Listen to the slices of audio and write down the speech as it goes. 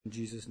In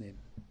Jesus' name,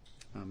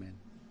 amen.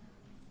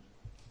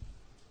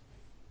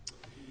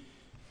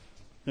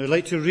 Now I'd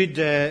like to read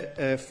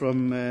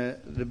from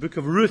the book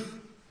of Ruth.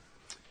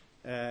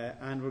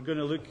 And we're going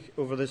to look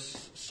over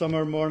this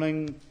summer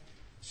morning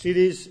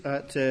series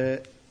at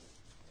the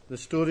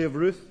story of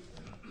Ruth.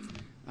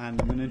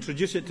 And I'm going to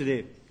introduce it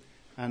today.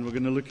 And we're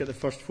going to look at the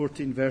first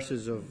 14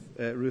 verses of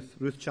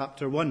Ruth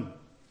chapter 1.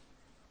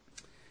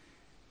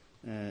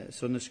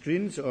 It's on the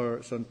screens, or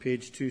it's on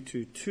page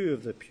 222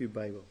 of the Pew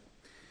Bible.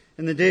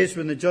 In the days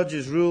when the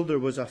judges ruled, there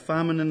was a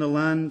famine in the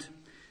land,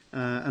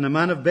 and a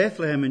man of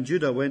Bethlehem in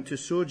Judah went to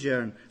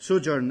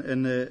sojourn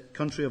in the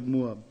country of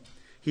Moab.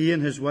 He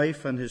and his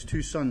wife and his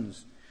 2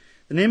 sons.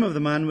 The name of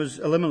the man was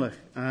Elimelech,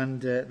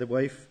 and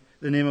the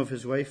name of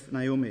his wife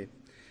Naomi.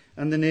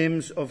 And the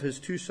names of his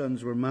 2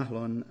 sons were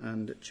Mahlon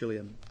and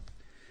Chilion.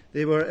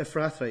 They were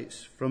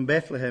Ephrathites from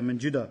Bethlehem in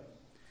Judah.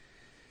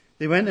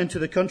 They went into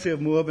the country of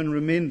Moab and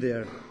remained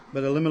there.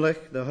 But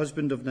Elimelech, the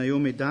husband of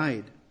Naomi,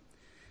 died,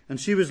 and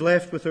she was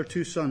left with her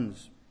 2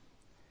 sons.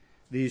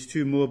 These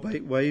took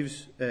Moabite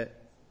wives. The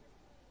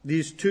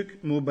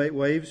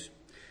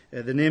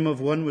name of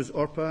one was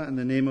Orpah, and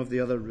the name of the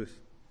other Ruth.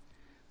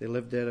 They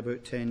lived there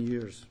about 10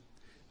 years.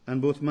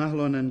 And both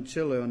Mahlon and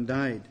Chilion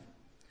died,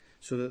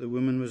 so that the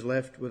woman was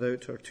left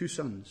without her 2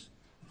 sons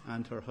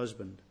and her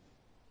husband.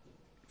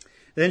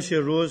 Then she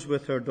arose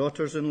with her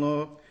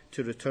daughters-in-law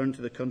to return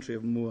to the country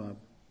of Moab.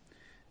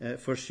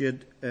 For she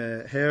had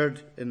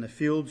heard in the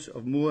fields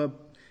of Moab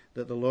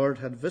that the Lord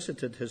had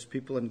visited his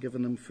people and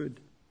given them food.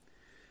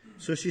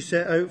 So she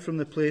set out from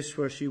the place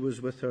where she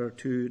was with her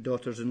 2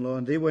 daughters-in-law,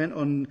 and they went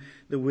on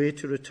the way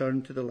to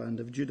return to the land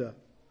of Judah.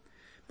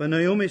 But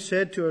Naomi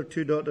said to her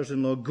 2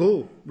 daughters-in-law,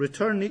 "Go,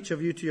 return each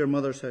of you to your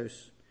mother's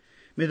house.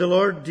 May the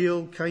Lord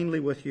deal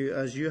kindly with you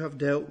as you have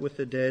dealt with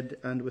the dead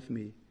and with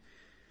me.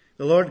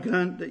 The Lord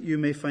grant that you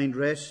may find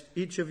rest,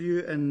 each of you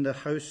in the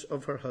house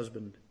of her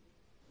husband."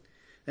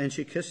 Then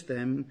she kissed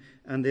them,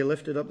 and they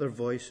lifted up their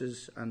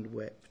voices and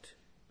wept.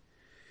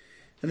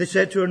 And they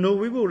said to her, "No,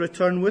 we will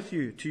return with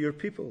you to your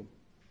people."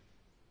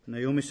 And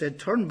Naomi said,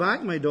 "Turn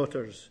back, my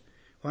daughters.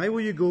 Why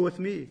will you go with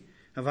me?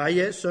 Have I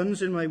yet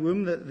sons in my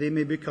womb that they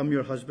may become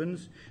your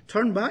husbands?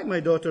 Turn back, my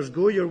daughters,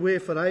 go your way,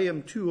 for I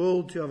am too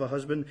old to have a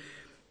husband.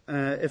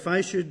 If I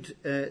should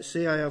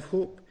say I have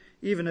hope,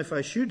 even if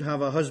I should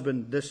have a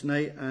husband this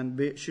night and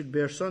should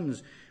bear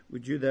sons,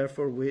 would you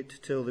therefore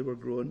wait till they were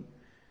grown?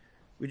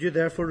 Would you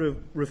therefore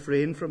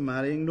refrain from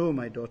marrying? No,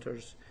 my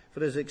daughters,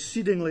 for it is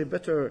exceedingly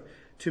bitter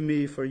to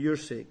me for your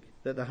sake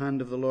that the hand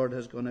of the Lord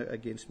has gone out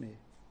against me."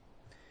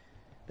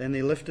 Then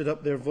they lifted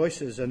up their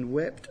voices and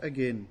wept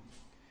again.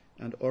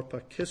 And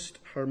Orpah kissed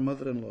her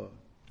mother-in-law,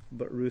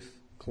 but Ruth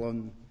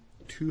clung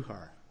to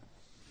her.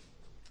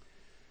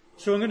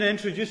 So I'm going to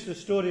introduce the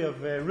story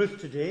of Ruth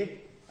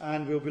today,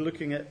 and we'll be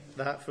looking at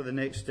that for the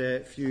next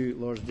few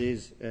Lord's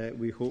days,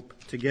 we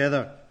hope,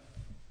 together.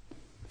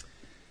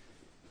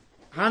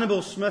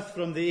 Hannibal Smith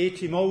from the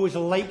A-Team always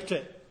liked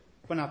it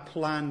when a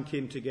plan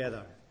came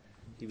together.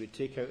 He would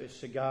take out his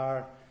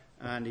cigar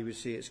and he would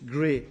say, "It's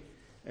great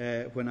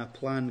when a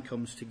plan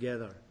comes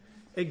together."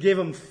 It gave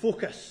him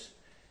focus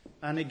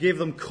and it gave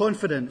them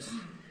confidence.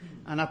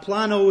 And a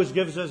plan always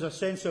gives us a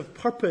sense of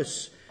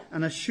purpose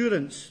and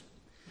assurance.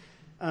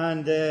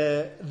 And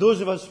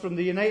those of us from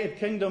the United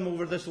Kingdom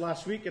over this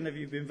last week, and if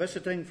you've been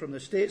visiting from the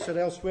States or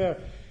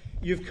elsewhere,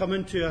 you've come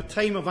into a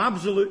time of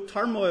absolute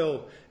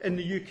turmoil in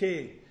the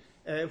UK,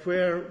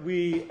 where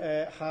we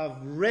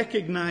have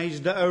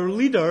recognised that our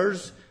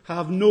leaders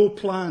have no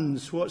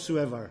plans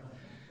whatsoever.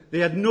 They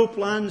had no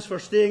plans for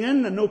staying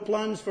in and no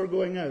plans for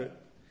going out.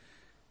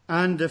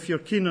 And if you're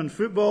keen on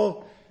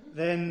football,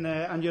 then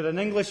and you're an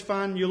English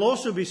fan, you'll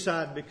also be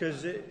sad,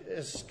 because it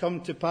has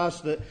come to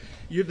pass that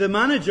the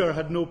manager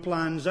had no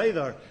plans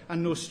either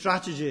and no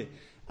strategy.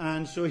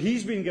 And so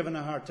he's been given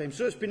a hard time.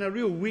 So it's been a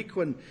real week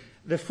when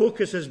the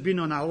focus has been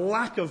on a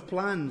lack of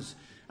plans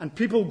and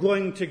people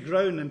going to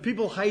ground and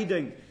people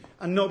hiding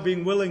and not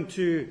being willing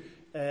to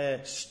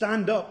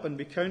stand up and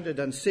be counted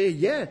and say,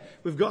 "Yeah,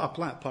 we've got a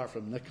plan," apart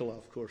from Nicola,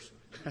 of course.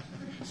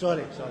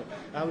 sorry,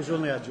 that was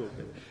only a joke.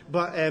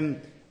 But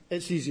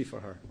it's easy for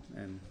her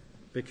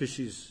because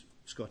she's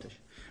Scottish.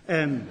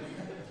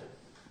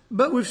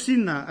 But we've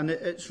seen that, and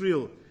it's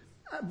real.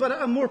 But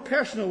at a more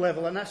personal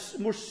level and a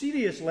more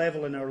serious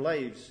level in our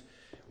lives,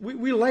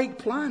 we like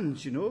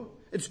plans, you know.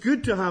 It's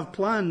good to have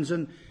plans,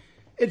 and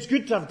it's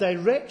good to have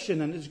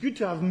direction, and it's good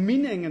to have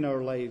meaning in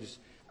our lives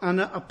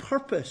and a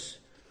purpose.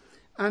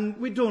 And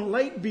we don't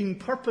like being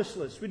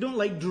purposeless. We don't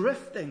like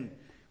drifting.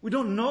 We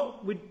don't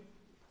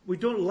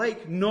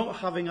like not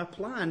having a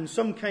plan,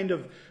 some kind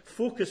of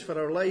focus for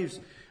our lives.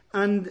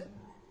 And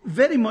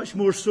very much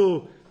more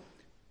so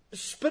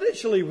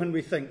spiritually when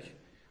we think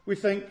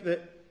that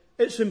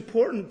it's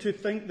important to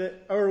think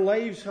that our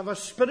lives have a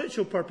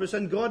spiritual purpose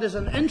and God has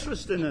an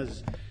interest in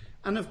us.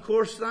 And of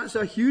course, that's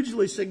a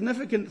hugely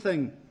significant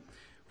thing.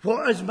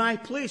 What is my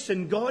place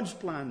in God's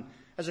plan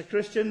as a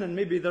Christian? And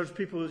maybe there's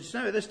people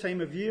now at this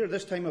time of year,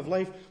 this time of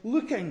life,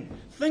 looking,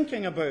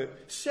 thinking about,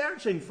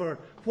 searching for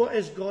what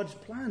is God's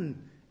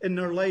plan in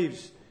their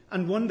lives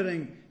and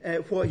wondering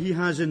what he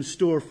has in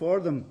store for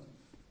them.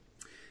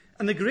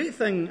 And the great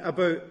thing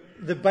about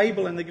the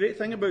Bible and the great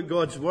thing about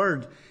God's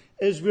Word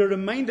is we're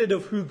reminded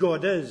of who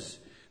God is,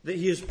 that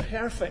he is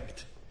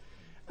perfect.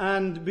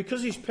 And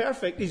because he's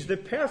perfect, he's the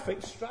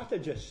perfect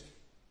strategist.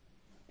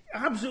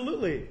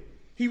 Absolutely.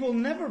 He will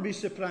never be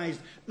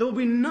surprised. There will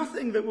be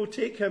nothing that will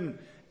take him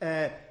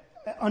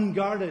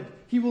unguarded.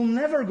 He will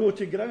never go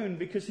to ground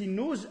because he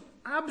knows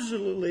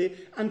absolutely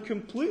and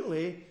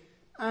completely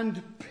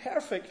and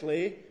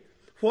perfectly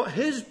what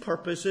his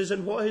purpose is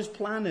and what his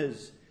plan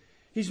is.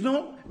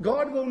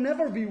 God will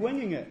never be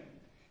winging it.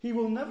 He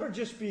will never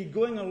just be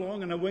going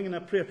along on a wing and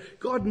a prayer.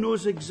 God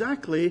knows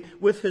exactly,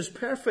 with his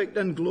perfect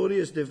and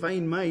glorious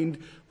divine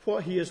mind,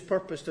 what he has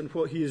purposed and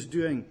what he is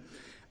doing.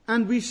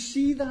 And we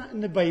see that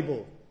in the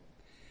Bible.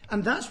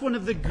 And that's one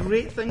of the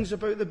great things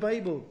about the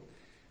Bible.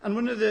 And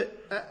one of the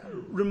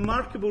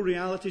remarkable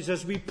realities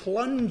as we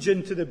plunge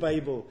into the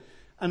Bible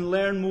and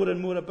learn more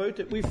and more about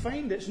it, we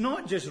find it's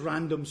not just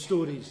random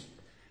stories.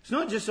 It's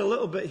not just a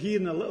little bit here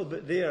and a little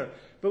bit there.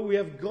 But we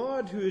have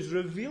God who is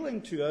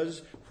revealing to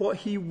us what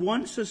he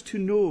wants us to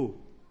know.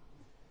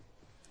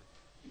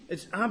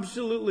 It's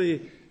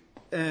absolutely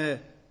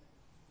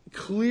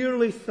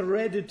clearly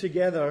threaded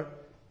together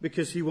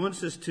because he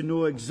wants us to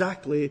know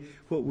exactly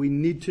what we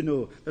need to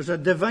know. There's a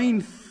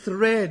divine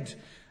thread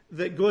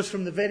that goes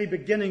from the very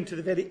beginning to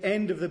the very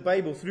end of the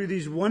Bible through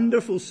these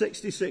wonderful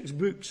 66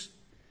 books,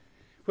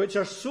 which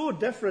are so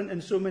different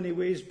in so many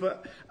ways,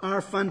 but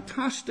are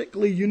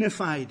fantastically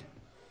unified.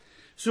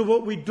 So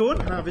what we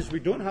don't have is we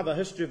don't have a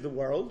history of the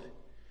world.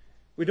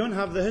 We don't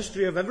have the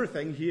history of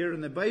everything here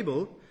in the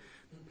Bible.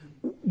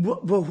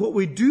 But what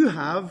we do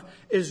have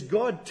is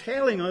God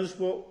telling us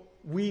what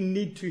we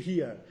need to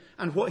hear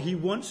and what he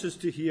wants us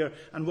to hear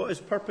and what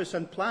his purpose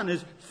and plan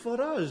is for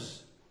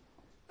us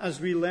as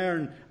we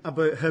learn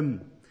about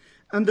him.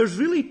 And there's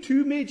really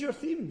two major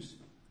themes.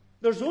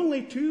 There's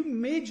only two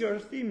major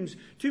themes,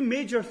 two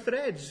major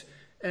threads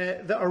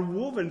that are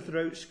woven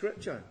throughout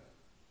Scripture.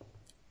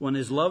 One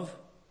is love,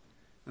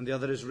 and the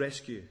other is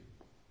rescue.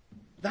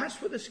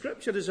 That's what the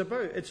Scripture is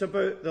about. It's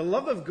about the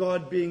love of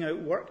God being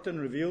outworked and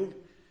revealed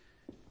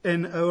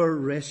in our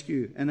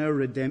rescue, in our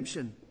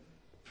redemption.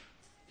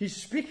 He's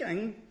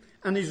speaking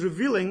and he's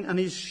revealing and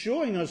he's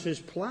showing us his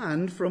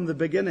plan from the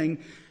beginning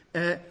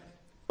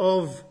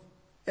of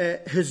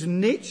his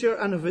nature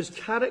and of his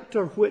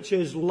character, which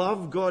is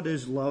love. God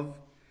is love.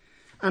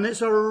 And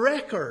it's a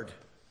record.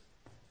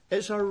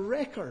 It's a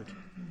record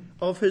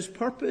of his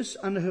purpose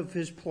and of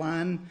his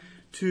plan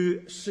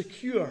to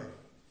secure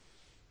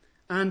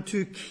and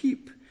to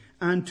keep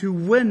and to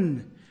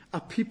win a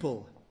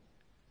people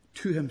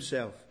to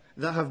himself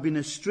that have been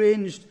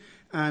estranged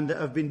and that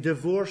have been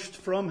divorced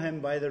from him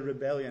by their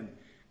rebellion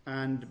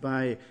and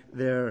by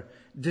their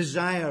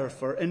desire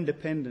for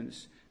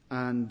independence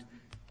and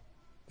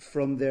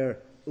from their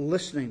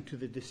listening to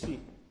the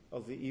deceit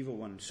of the evil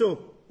one.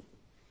 So,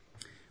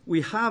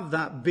 we have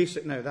that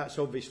basic. Now, that's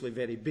obviously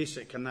very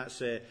basic, and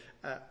that's a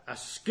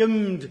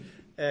skimmed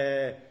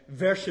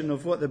version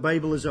of what the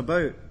Bible is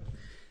about.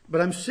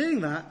 But I'm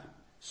saying that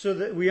so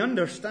that we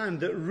understand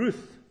that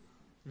Ruth,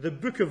 the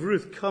book of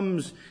Ruth,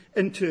 comes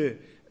into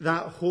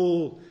that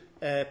whole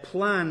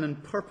plan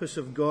and purpose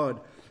of God.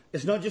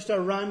 It's not just a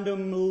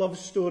random love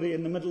story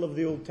in the middle of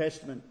the Old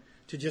Testament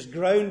to just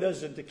ground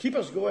us and to keep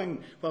us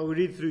going while we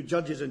read through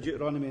Judges and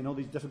Deuteronomy and all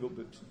these difficult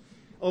books.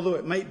 Although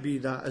it might be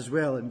that as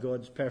well in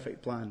God's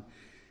perfect plan.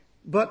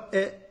 But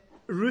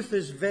Ruth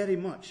is very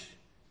much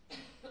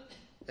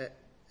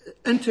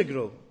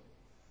integral,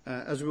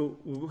 as we'll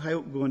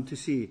go on to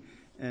see,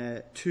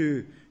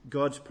 to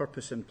God's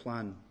purpose and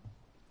plan.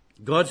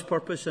 God's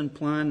purpose and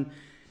plan.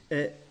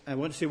 I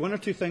want to say one or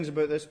two things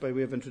about this by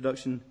way of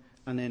introduction,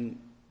 and then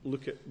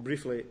look at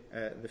briefly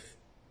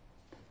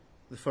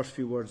the first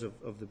few words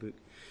of the book.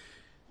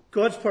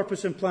 God's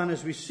purpose and plan,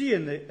 as we see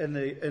in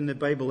the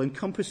Bible,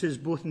 encompasses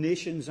both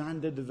nations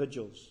and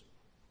individuals.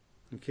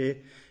 Okay,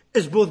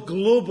 is both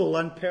global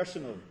and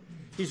personal.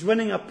 He's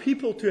winning a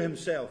people to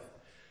himself,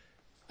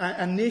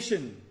 a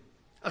nation,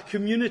 a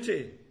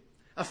community,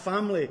 a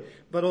family,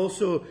 but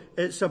also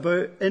it's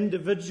about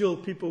individual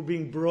people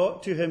being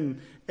brought to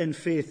him in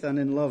faith and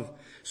in love.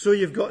 So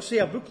you've got, say,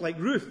 a book like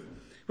Ruth,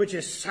 which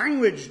is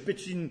sandwiched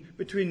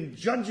between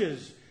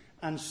Judges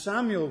and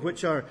Samuel,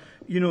 which are,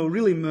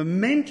 really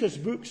momentous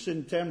books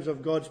in terms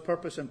of God's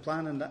purpose and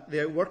plan and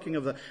the outworking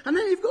of that. And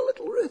then you've got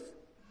little Ruth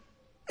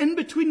in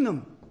between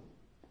them.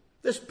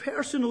 This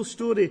personal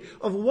story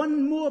of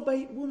one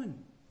Moabite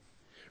woman.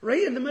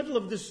 Right in the middle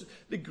of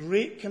the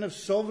great kind of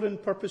sovereign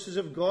purposes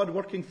of God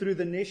working through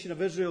the nation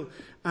of Israel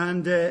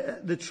and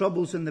the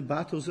troubles and the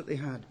battles that they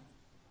had.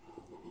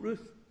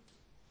 Ruth,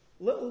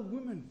 little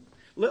woman,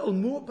 little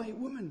Moabite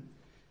woman,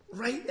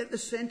 right at the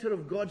center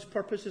of God's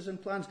purposes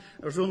and plans.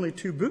 There's only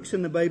two books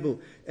in the Bible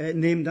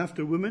named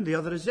after women. The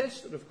other is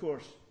Esther, of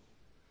course.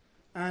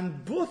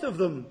 And both of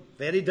them,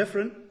 very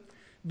different,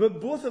 but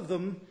both of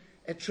them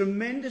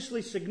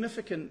tremendously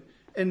significant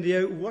in the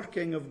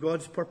outworking of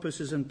God's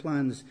purposes and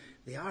plans.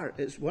 They are.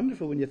 It's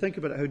wonderful when you think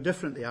about it, how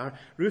different they are.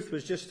 Ruth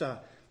was just a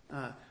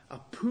a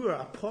poor,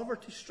 a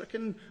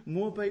poverty-stricken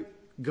Moabite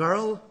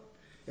girl.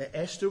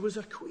 Esther was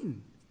a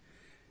queen.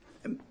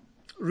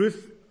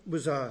 Ruth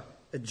was a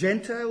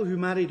Gentile who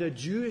married a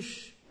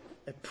Jewish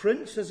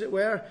prince, as it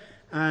were,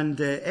 and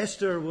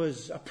Esther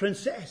was a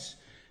princess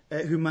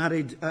who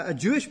married a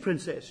Jewish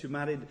princess who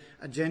married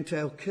a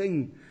Gentile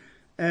king.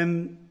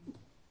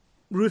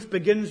 Ruth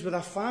begins with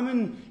a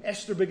famine.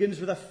 Esther begins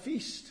with a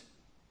feast.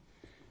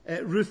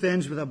 Ruth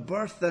ends with a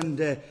birth,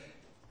 and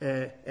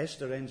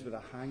Esther ends with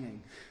a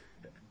hanging.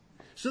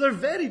 So they're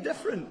very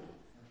different.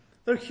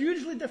 They're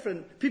hugely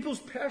different. People's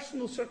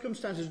personal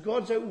circumstances,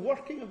 God's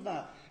outworking of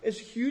that is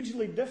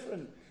hugely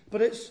different.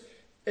 But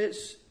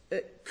it's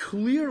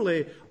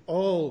clearly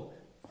all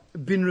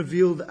been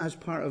revealed as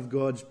part of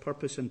God's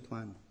purpose and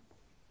plan.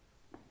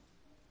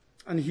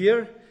 And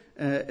here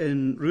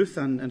in Ruth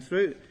and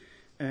throughout,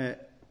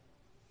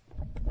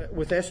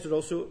 with Esther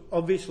also,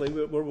 obviously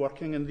we're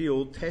working in the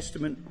Old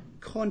Testament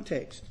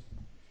context.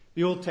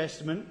 The Old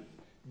Testament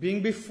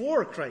being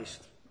before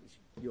Christ.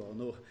 You all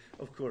know,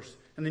 of course,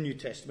 and the New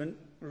Testament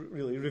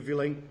really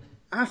revealing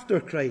after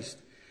Christ.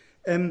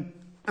 And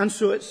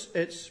so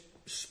it's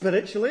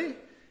spiritually,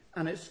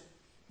 and it's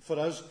for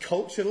us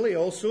culturally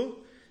also,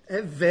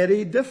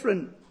 very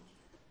different.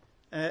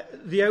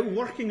 The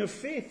outworking of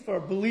faith for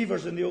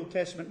believers in the Old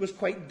Testament was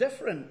quite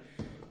different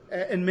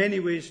in many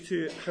ways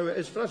to how it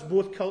is for us,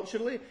 both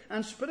culturally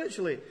and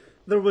spiritually.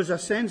 There was a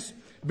sense,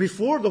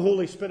 before the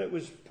Holy Spirit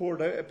was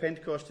poured out at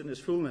Pentecost in its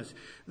fullness,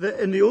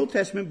 that in the Old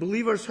Testament,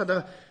 believers had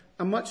a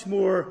much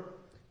more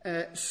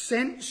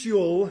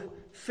sensual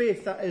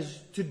faith, that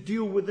is, to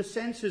deal with the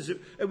senses.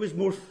 It was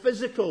more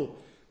physical.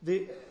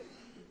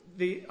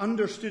 They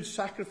understood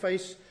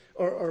sacrifice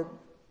or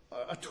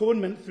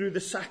atonement through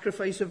the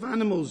sacrifice of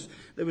animals.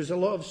 There was a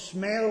lot of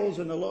smells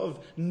and a lot of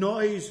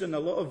noise and a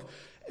lot of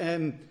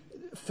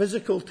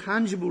physical,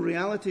 tangible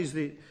realities.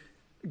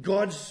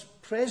 God's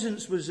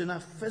presence was in a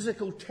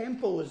physical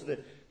temple as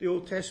the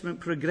Old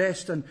Testament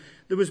progressed, and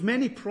there was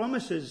many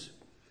promises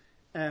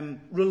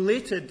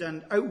related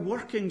and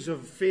outworkings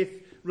of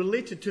faith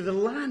related to the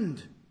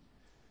land,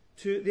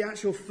 to the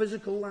actual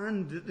physical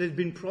land that they'd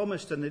been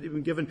promised and that they'd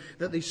been given,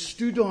 that they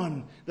stood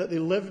on, that they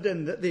lived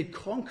in, that they'd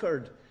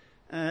conquered.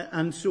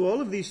 And so all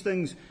of these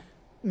things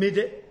made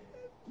it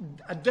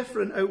a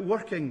different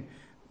outworking.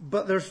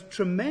 But there's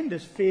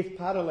tremendous faith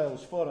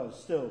parallels for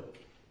us still.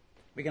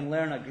 We can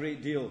learn a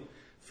great deal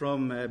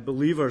from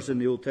believers in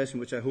the Old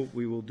Testament, which I hope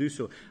we will do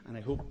so. And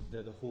I hope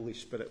that the Holy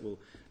Spirit will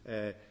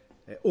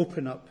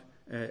open up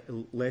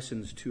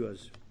lessons to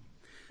us.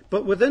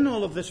 But within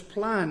all of this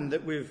plan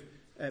that we've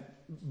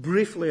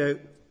briefly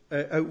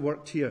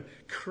outworked here,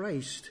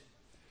 Christ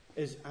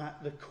is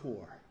at the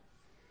core.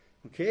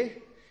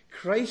 Okay?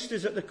 Christ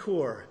is at the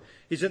core.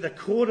 He's at the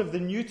core of the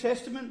New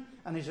Testament,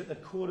 and he's at the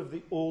core of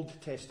the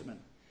Old Testament.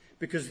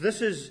 Because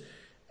this is,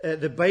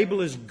 the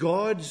Bible is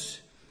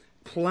God's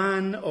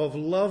plan of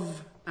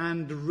love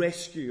and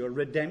rescue or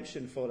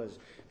redemption for us.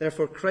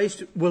 Therefore,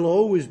 Christ will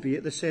always be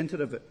at the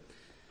center of it.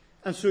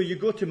 And so you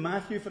go to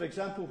Matthew, for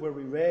example, where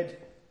we read,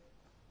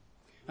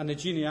 and the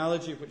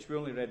genealogy, which we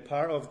only read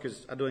part of,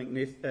 because I don't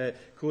think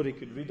Corey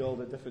could read all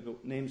the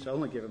difficult names, so I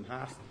only give him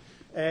half.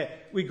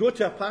 We go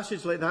to a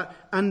passage like that,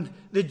 and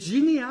the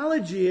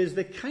genealogy is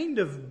the kind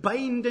of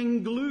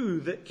binding glue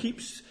that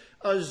keeps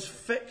us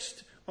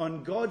fixed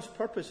on God's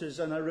purposes,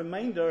 and a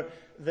reminder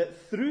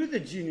that through the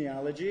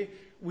genealogy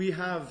we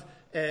have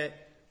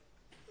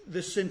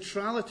the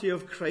centrality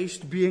of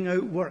Christ being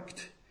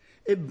outworked.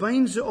 It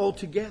binds it all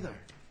together.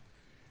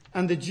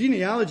 And the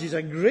genealogy is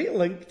a great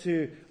link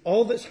to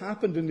all that's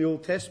happened in the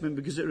Old Testament,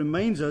 because it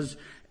reminds us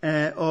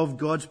of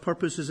God's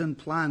purposes and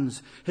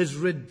plans, his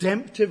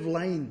redemptive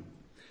line.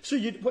 So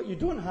what you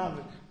don't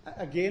have,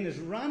 again, is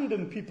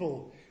random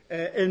people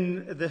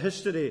in the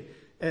history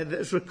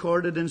that's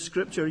recorded in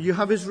Scripture. You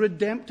have his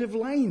redemptive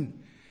line.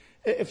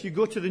 If you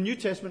go to the New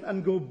Testament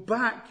and go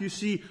back, you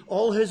see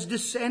all his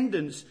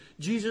descendants,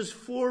 Jesus'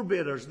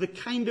 forebearers, the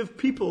kind of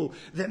people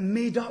that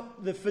made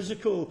up the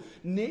physical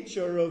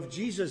nature of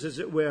Jesus, as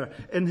it were,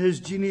 in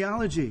his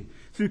genealogy,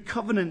 through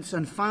covenants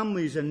and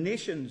families and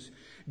nations,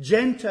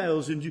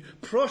 Gentiles and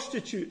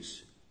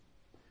prostitutes.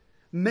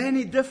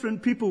 Many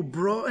different people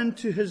brought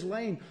into his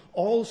line,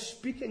 all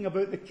speaking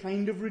about the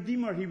kind of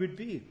Redeemer he would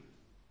be.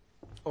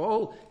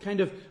 All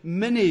kind of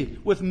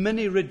with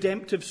many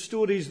redemptive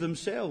stories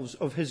themselves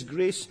of his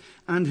grace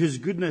and his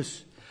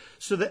goodness.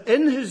 So that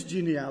in his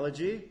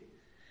genealogy,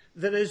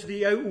 there is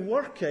the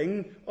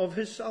outworking of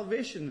his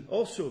salvation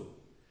also,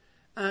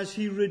 as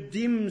he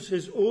redeems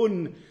his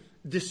own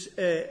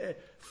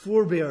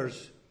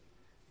forebears,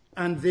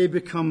 and they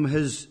become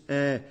his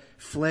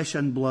flesh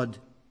and blood.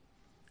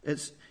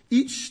 It's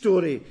each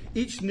story,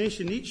 each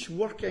nation, each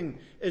working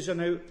is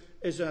an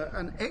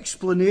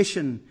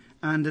explanation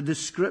and a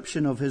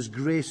description of his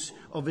grace,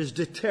 of his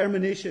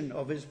determination,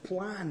 of his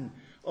plan,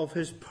 of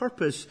his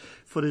purpose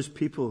for his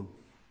people.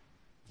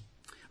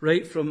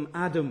 Right from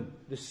Adam,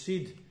 the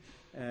seed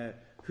of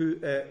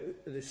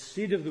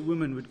the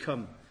woman would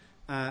come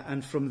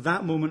And from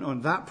that moment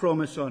on, that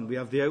promise on, we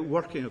have the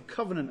outworking of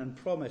covenant and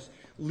promise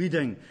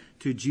leading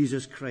to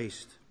Jesus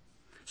Christ.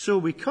 So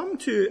we come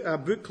to a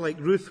book like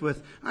Ruth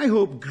with, I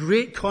hope,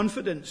 great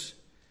confidence.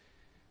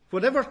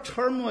 Whatever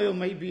turmoil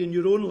might be in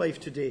your own life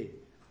today,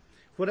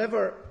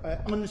 whatever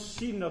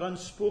unseen or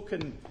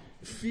unspoken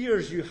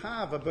fears you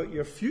have about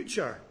your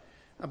future,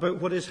 about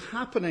what is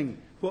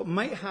happening, what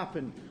might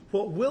happen,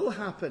 what will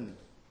happen,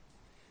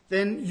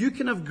 then you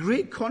can have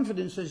great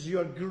confidence as you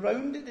are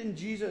grounded in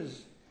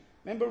Jesus.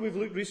 Remember, we've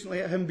looked recently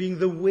at him being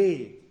the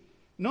way.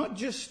 Not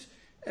just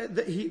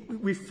that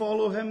we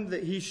follow him,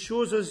 that he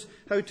shows us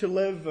how to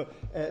live,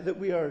 that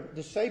we are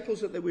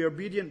disciples, that we are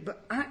obedient,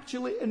 but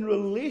actually in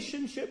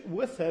relationship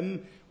with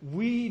him,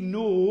 we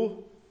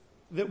know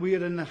that we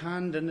are in the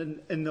hand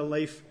and in the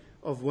life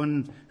of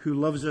one who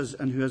loves us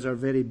and who has our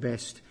very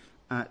best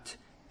at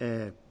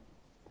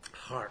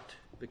heart.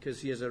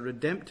 Because he has a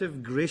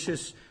redemptive,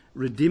 gracious,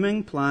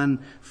 redeeming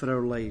plan for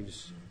our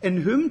lives.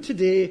 In whom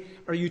today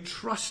are you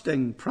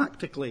trusting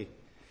practically?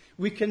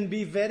 We can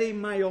be very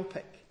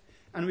myopic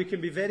and we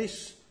can be very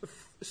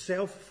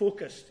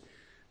self-focused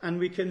and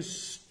we can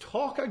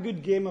talk a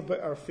good game about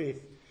our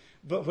faith.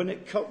 But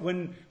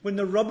when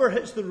the rubber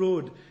hits the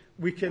road,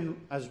 we can,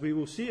 as we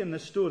will see in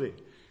this story,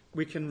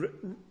 we can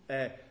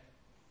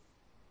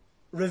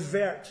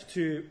revert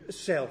to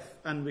self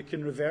and we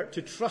can revert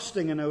to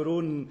trusting in our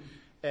own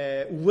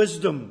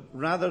wisdom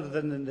rather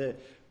than in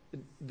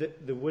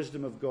the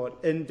wisdom of God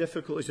in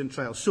difficulties and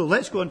trials. So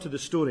let's go on to the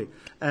story,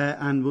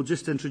 and we'll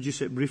just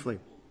introduce it briefly.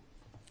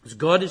 As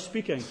God is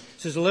speaking,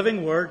 it's his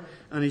living word,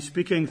 and he's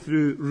speaking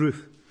through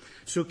Ruth.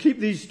 So keep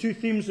these two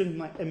themes in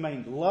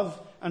mind,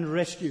 love and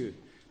rescue.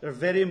 They're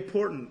very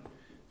important.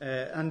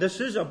 And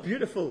this is a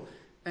beautiful,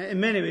 in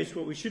many ways,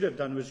 what we should have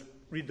done was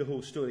read the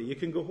whole story. You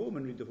can go home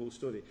and read the whole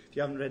story if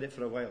you haven't read it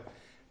for a while.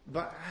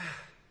 But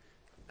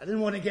I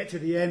didn't want to get to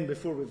the end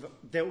before we've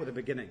dealt with the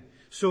beginning.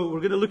 So we're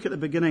going to look at the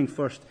beginning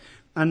first.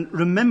 And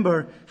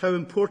remember how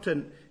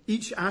important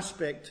each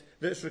aspect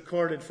that's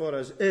recorded for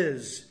us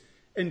is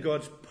in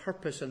God's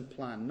purpose and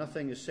plan.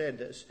 Nothing is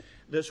said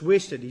that's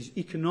wasted. He's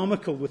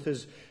economical with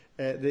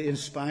the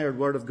inspired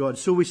word of God.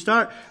 So we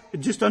start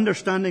just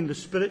understanding the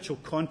spiritual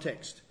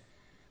context.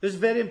 This is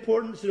very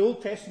important. It's the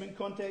Old Testament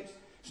context.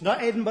 It's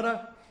not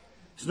Edinburgh.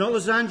 It's not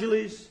Los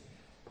Angeles.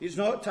 It's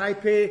not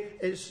Taipei.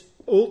 It's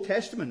Old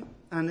Testament.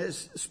 And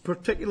it's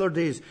particular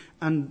days.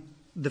 And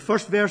the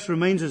first verse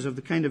reminds us of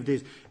the kind of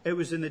days. It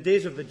was in the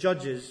days of the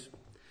judges,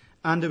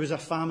 and there was a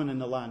famine in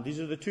the land.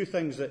 These are the two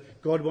things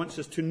that God wants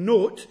us to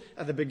note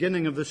at the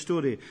beginning of the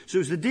story. So it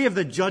was the day of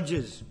the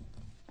judges.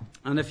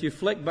 And if you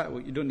flick back, well,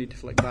 you don't need to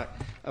flick back.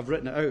 I've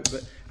written it out.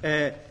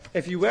 But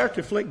if you were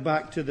to flick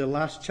back to the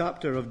last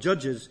chapter of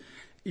Judges,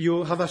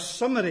 you'll have a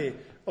summary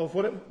of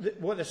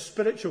what the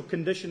spiritual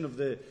condition of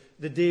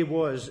the day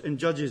was in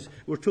Judges.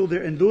 We're told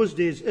there, in those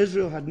days,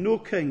 Israel had no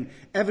king.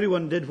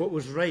 Everyone did what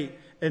was right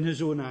in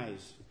his own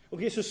eyes.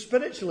 Okay, so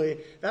spiritually,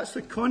 that's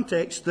the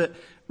context that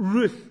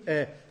Ruth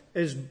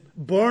is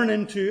born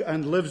into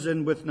and lives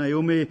in with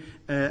Naomi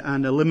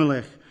and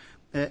Elimelech.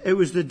 It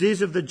was the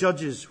days of the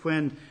judges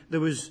when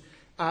there was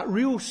a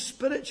real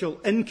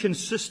spiritual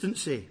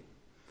inconsistency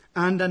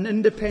and an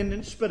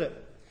independent spirit.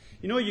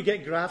 You know, you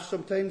get graphs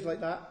sometimes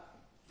like that.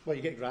 Well,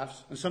 you get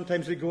graphs, and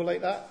sometimes they go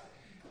like that.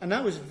 And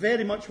that was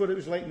very much what it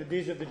was like in the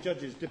days of the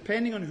judges.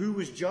 Depending on who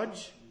was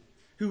judge,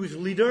 who was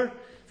leader,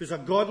 if it was a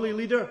godly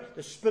leader,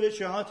 the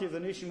spirituality of the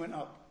nation went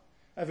up.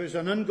 If it was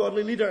an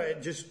ungodly leader,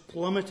 it just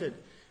plummeted.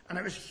 And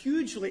it was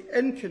hugely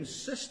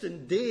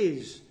inconsistent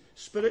days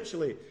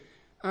spiritually.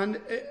 And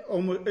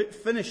it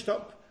finished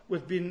up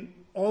with being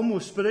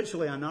almost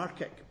spiritually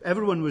anarchic.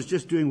 Everyone was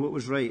just doing what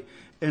was right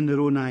in their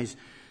own eyes.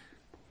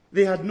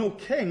 They had no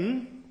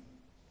king,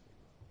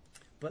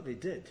 but they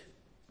did.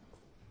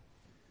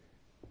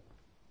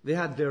 They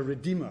had their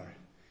Redeemer.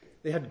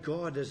 They had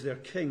God as their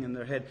king in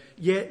their head.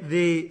 Yet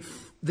they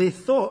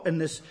thought in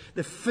the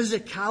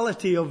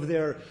physicality of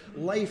their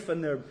life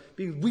and their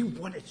being, we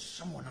wanted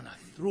someone on a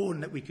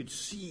throne that we could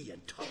see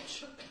and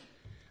touch.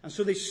 And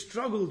so they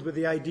struggled with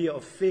the idea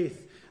of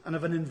faith and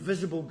of an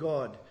invisible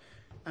God.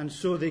 And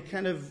so they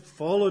kind of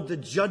followed the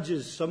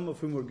judges, some of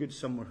whom were good,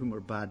 some of whom were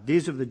bad.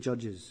 Days of the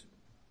judges.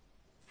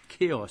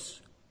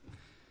 Chaos.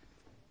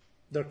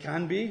 There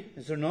can be,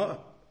 is there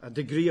not, a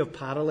degree of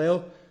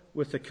parallel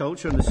with the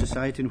culture and the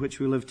society in which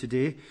we live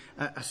today.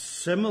 A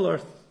similar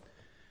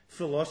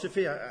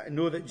philosophy. I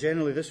know that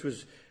generally this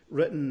was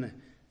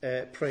written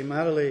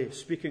primarily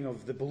speaking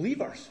of the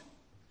believers.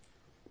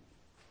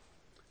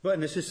 But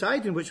in the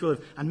society in which we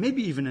live, and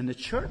maybe even in the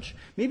church,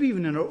 maybe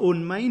even in our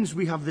own minds,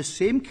 we have the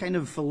same kind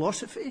of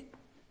philosophy.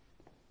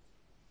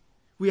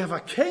 We have a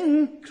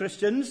king,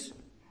 Christians,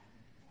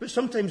 but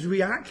sometimes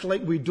we act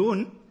like we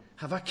don't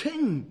have a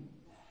king.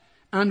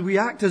 And we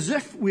act as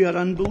if we are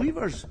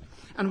unbelievers.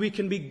 And we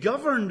can be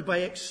governed by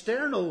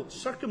external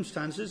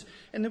circumstances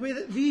in the way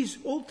that these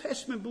Old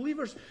Testament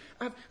believers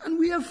have. And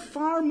we have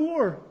far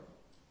more.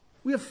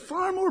 We have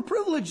far more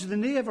privilege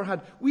than they ever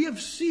had. We have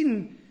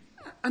seen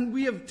and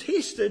we have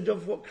tasted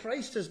of what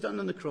Christ has done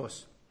on the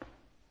cross.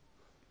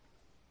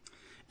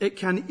 it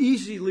can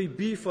easily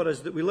be for us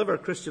that we live our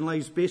Christian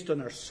lives based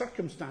on our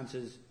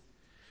circumstances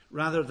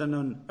rather than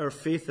on our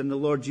faith in the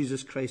Lord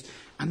Jesus Christ.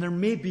 And there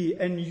may be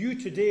in you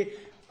today,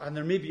 and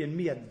there may be in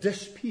me, a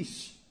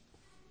dispeace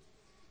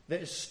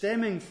that is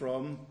stemming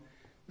from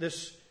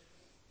this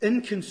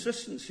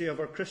inconsistency of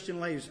our Christian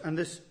lives and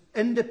this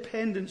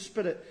independent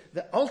spirit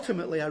that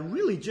ultimately I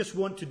really just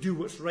want to do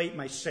what's right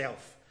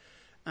myself.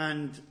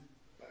 And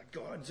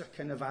God's a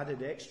kind of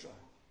added extra.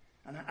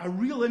 And a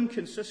real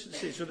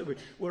inconsistency so that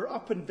we're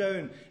up and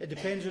down. It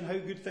depends on how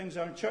good things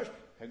are in church,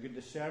 how good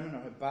the sermon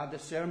or how bad the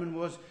sermon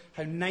was,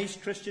 how nice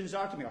Christians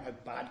are to me or how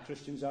bad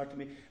Christians are to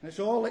me. And it's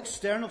all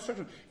external.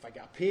 If I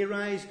get a pay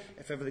rise,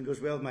 if everything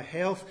goes well with my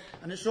health.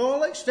 And it's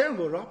all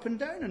external. We're up and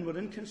down and we're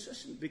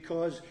inconsistent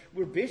because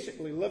we're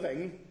basically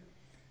living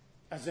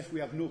as if we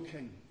have no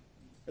king.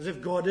 As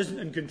if God isn't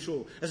in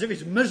control. As if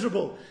he's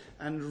miserable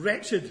and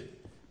wretched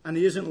and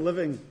he isn't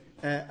living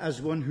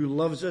as one who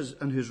loves us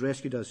and who's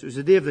rescued us. It was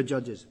the day of the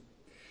judges.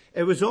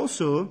 It was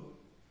also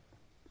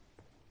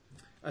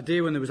a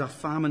day when there was a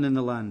famine in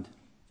the land.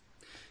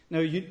 Now,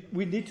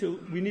 we need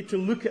to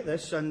look at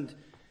this and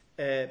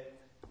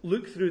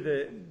look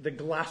through the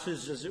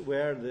glasses, as it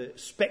were, the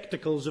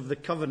spectacles of the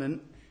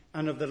covenant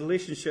and of the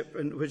relationship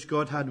in which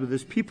God had with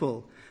his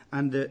people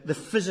and the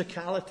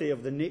physicality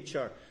of the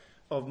nature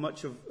of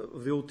much of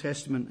the Old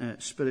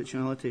Testament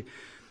spirituality.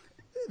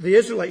 The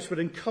Israelites were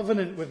in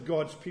covenant with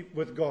God.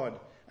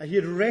 He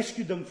had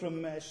rescued them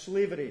from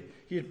slavery.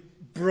 He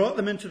had brought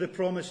them into the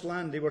promised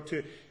land. They were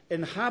to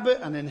inhabit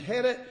and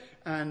inherit,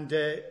 and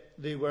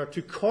they were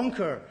to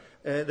conquer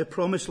the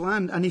promised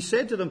land. And he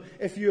said to them,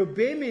 if you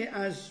obey me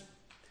as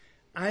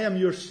I am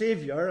your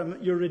Savior,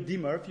 I'm your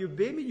Redeemer, if you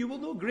obey me, you will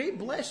know great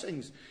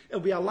blessings.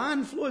 It'll be a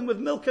land flowing with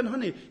milk and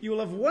honey. You will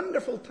have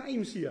wonderful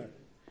times here.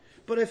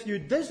 But if you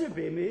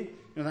disobey me,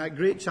 in that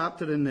great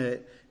chapter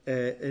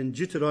in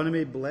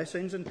Deuteronomy,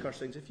 blessings and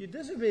cursings, if you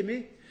disobey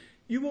me,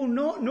 you will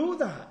not know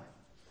that.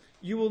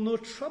 You will know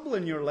trouble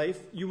in your life,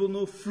 you will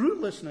know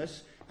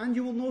fruitlessness, and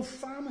you will know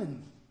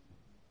famine.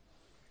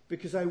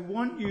 Because I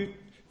want you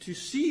to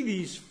see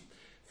these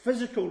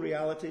physical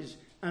realities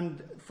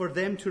and for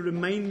them to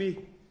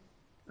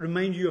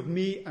remind you of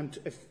me, and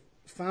if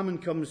famine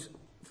comes,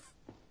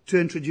 to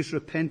introduce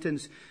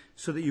repentance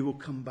so that you will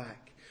come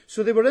back.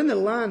 So they were in the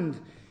land,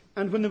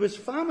 and when there was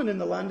famine in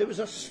the land, it was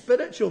a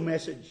spiritual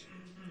message.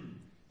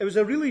 It was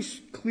a really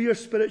clear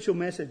spiritual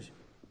message.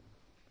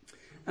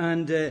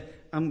 And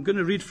I'm going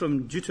to read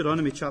from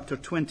Deuteronomy chapter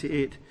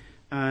 28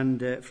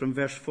 and from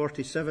verse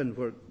 47,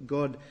 where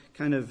God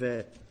kind of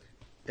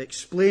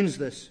explains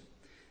this.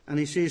 And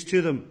he says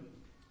to them,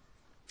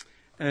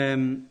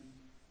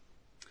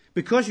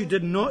 because you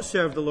did not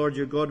serve the Lord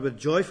your God with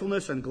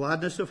joyfulness and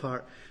gladness of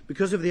heart,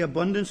 because of the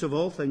abundance of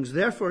all things,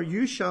 therefore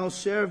you shall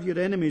serve your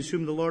enemies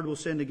whom the Lord will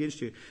send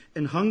against you,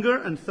 in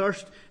hunger and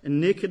thirst, in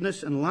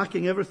nakedness and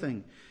lacking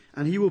everything.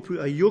 And he will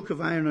put a yoke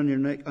of iron on your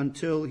neck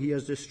until he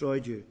has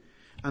destroyed you.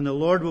 And the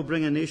Lord will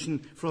bring a nation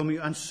from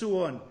you, and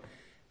so on.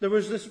 There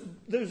was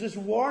this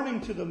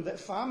warning to them that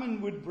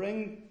famine would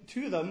bring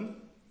to them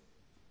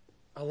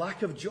a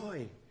lack of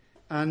joy,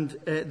 and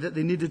that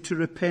they needed to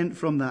repent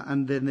from that,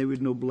 and then they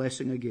would know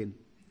blessing again.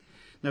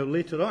 Now,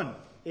 later on,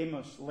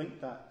 Amos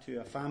linked that to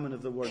a famine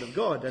of the Word of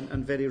God,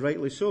 and very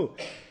rightly so.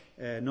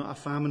 Not a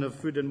famine of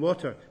food and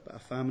water, but a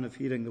famine of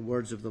hearing the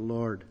words of the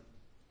Lord.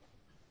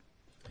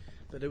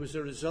 But it was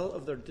a result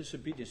of their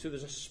disobedience. So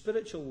there's a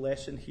spiritual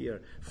lesson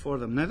here for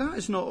them. Now, that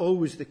is not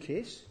always the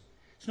case.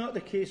 It's not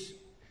the case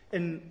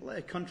in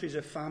countries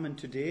of famine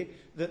today,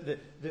 that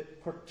the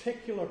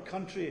particular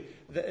country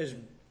that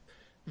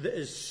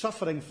is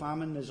suffering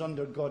famine is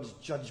under God's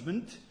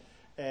judgment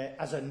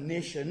as a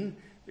nation,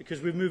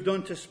 because we've moved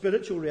on to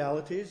spiritual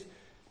realities.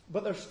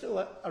 But there's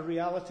still a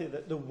reality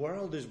that the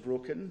world is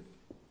broken.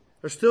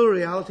 There's still a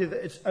reality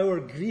that it's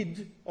our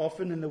greed,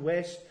 often in the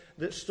West,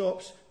 that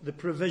stops the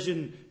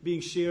provision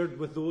being shared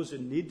with those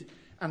in need,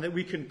 and that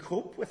we can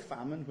cope with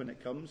famine when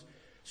it comes.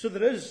 So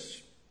there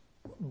is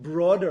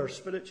broader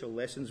spiritual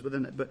lessons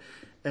within it. But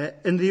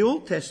in the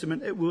Old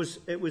Testament, it was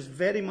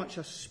very much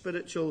a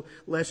spiritual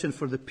lesson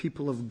for the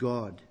people of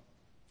God.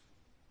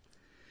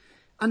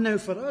 And now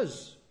for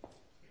us,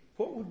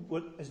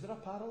 is there a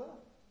parallel?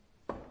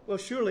 Well,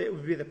 surely it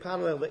would be the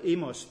parallel that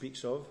Amos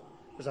speaks of.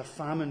 There's a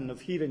famine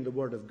of hearing the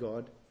word of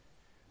God.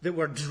 That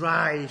we're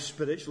dry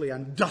spiritually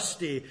and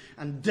dusty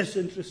and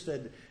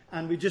disinterested,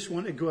 and we just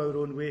want to go our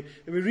own way.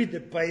 And we read the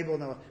Bible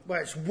now,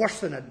 well, it's worse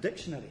than a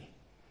dictionary.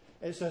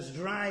 It's as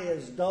dry,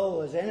 as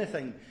dull as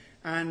anything.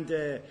 And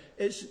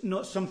it's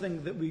not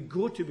something that we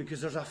go to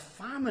because there's a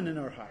famine in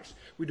our hearts.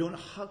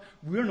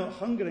 We're not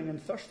hungering and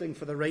thirsting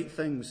for the right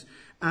things.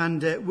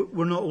 And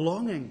we're not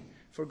longing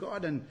for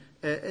God. And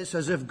it's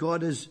as if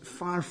God is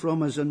far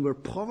from us and we're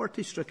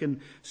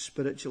poverty-stricken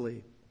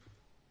spiritually.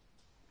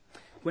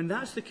 When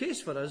that's the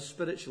case for us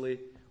spiritually,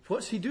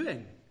 what's he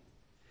doing?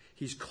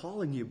 He's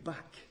calling you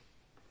back.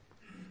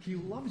 He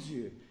loves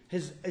you.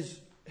 His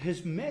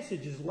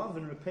message is love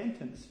and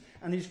repentance.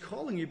 And he's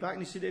calling you back.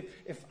 And he said,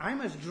 if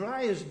I'm as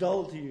dry as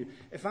dull to you,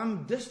 if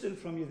I'm distant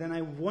from you, then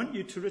I want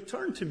you to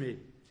return to me.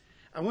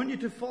 I want you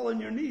to fall on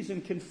your knees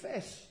and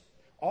confess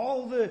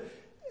all the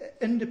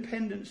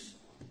independent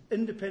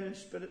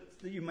spirit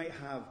that you might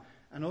have,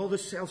 and all the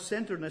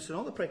self-centeredness and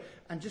all the pride,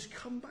 and just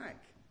come back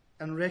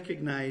and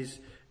recognize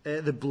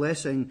the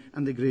blessing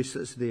and the grace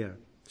that's there.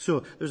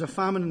 So there's a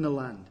famine in the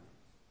land,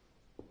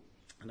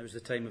 and it was the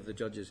time of the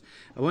judges.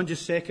 I want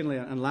just secondly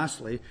and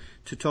lastly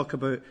to talk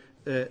about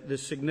the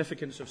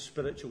significance of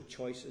spiritual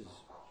choices,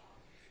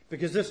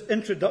 because this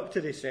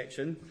introductory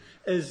section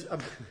is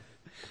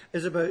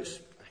about.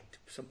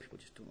 Some people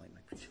just don't like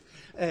my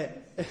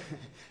preaching.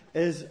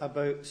 Is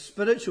about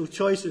spiritual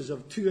choices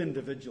of two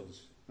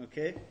individuals.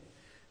 Okay,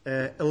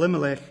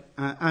 Elimelech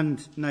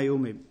and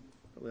Naomi.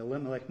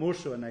 Elimelech more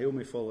so, and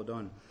Naomi followed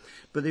on.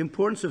 But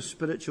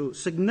the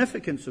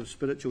significance of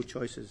spiritual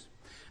choices.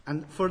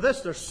 And for this,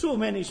 there's so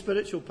many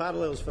spiritual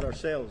parallels for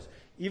ourselves,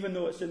 even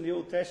though it's in the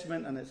Old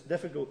Testament and it's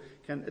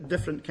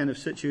different kind of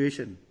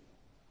situation.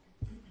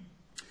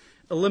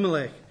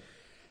 Elimelech,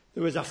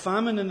 there was a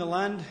famine in the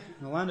land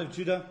of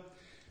Judah.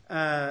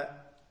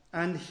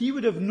 And he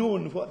would have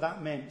known what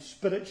that meant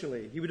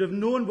spiritually. He would have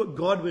known what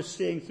God was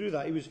saying through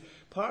that. He was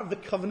part of the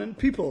covenant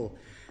people.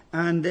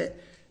 And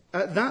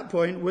at that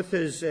point, with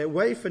his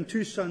wife and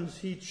 2 sons,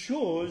 he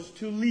chose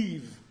to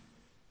leave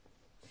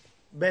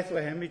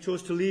Bethlehem. He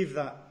chose to leave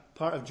that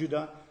part of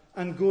Judah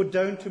and go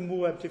down to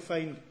Moab to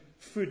find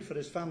food for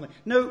his family.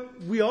 Now,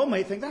 we all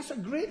might think that's a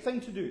great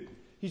thing to do.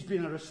 He's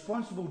been a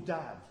responsible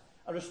dad,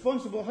 a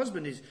responsible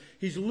husband.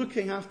 He's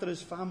looking after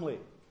his family.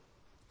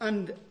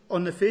 And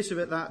on the face of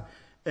it, that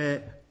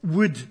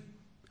would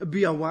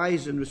be a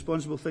wise and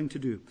responsible thing to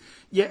do.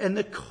 Yet in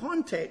the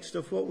context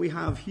of what we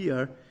have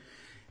here,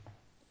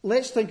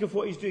 let's think of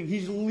what he's doing.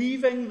 He's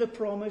leaving the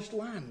promised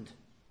land.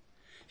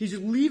 He's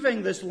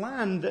leaving this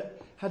land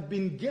that had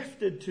been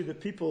gifted to the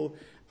people,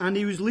 and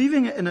he was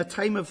leaving it in a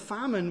time of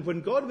famine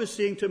when God was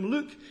saying to him,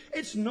 look,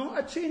 it's not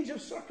a change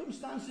of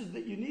circumstances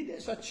that you need,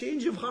 it's a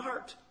change of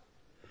heart.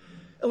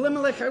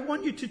 Elimelech, I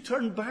want you to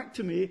turn back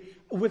to me,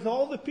 with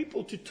all the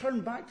people to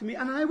turn back to me,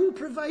 and I will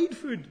provide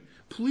food.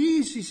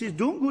 Please, he says,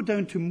 don't go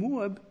down to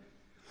Moab.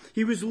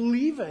 He was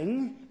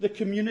leaving the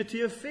community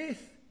of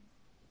faith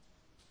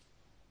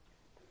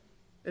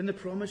in the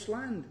promised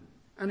land.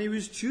 And he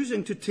was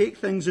choosing to take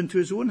things into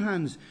his own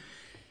hands.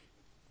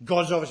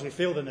 God's obviously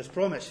failed in his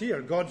promise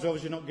here. God's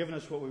obviously not given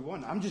us what we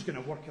want. I'm just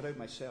going to work it out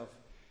myself.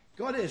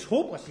 God is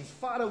hopeless. He's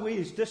far away.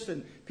 He's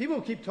distant. People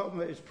keep talking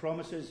about his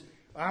promises.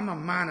 I'm a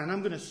man and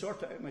I'm going to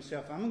sort it out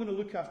myself. I'm going to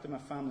look after my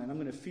family and I'm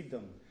going to feed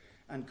them.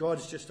 And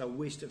God's just a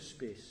waste of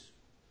space.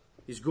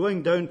 He's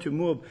going down to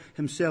Moab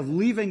himself,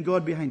 leaving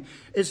God behind.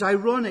 It's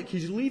ironic.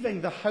 He's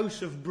leaving the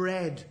house of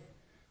bread.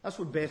 That's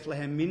what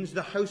Bethlehem means,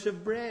 the house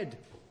of bread.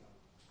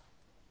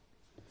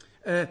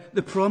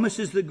 The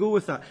promises that go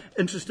with that.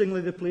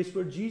 Interestingly, the place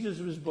where Jesus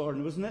was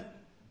born, wasn't it?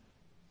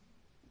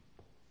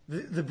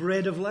 The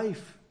bread of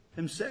life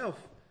himself.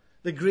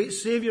 The great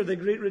Savior, the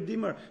great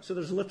Redeemer. So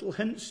there's little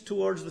hints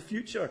towards the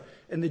future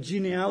in the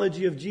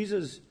genealogy of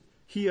Jesus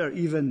here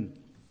even.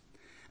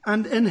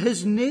 And in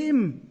his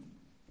name,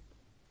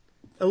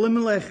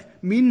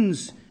 Elimelech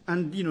means,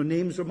 and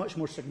names are much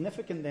more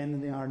significant then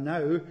than they are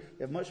now.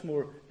 They have much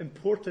more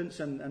importance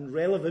and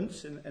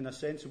relevance in a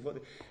sense of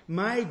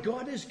my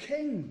God is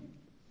King.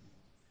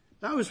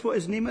 That was what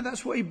his name was.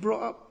 That's what he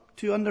brought up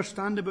to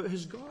understand about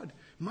his God.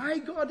 My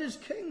God is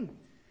King.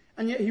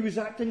 And yet he was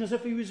acting as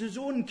if he was his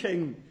own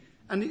king.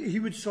 And he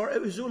would sort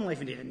out his own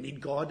life, and he didn't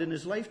need God in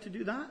his life to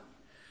do that.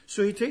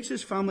 So he takes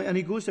his family and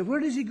he goes there. Where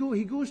does he go?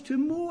 He goes to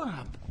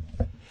Moab.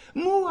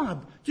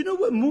 Moab. Do you know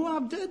what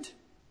Moab did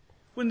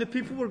when the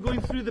people were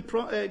going through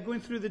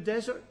the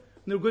desert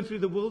and they were going through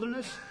the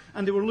wilderness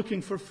and they were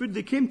looking for food?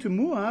 They came to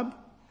Moab,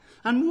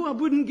 and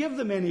Moab wouldn't give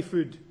them any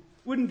food,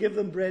 wouldn't give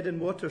them bread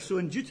and water. So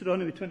in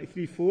Deuteronomy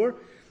 23:4,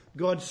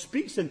 God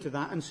speaks into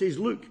that and says,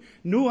 "Look,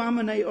 no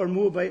Ammonite or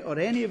Moabite or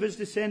any of his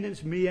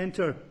descendants may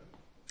enter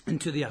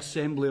into the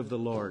assembly of the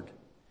Lord,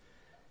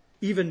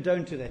 even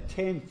down to the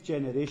 10th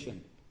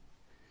generation.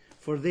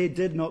 For they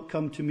did not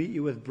come to meet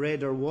you with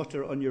bread or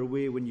water on your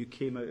way when you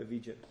came out of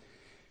Egypt."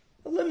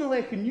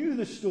 Elimelech knew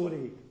the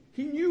story.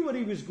 He knew where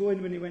he was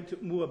going when he went to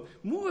Moab.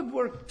 Moab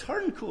were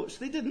turncoats.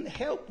 They didn't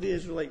help the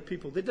Israelite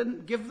people. They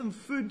didn't give them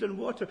food and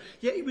water.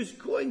 Yet he was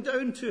going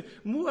down to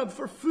Moab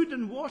for food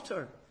and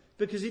water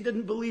because he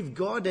didn't believe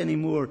God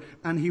anymore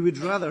and he would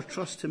rather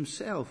trust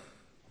himself.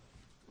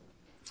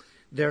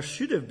 There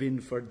should have been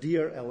for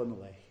dear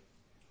Elimelech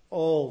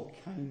all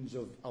kinds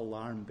of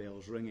alarm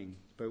bells ringing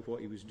about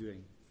what he was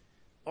doing.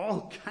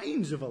 All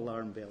kinds of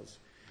alarm bells.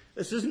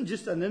 This isn't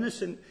just an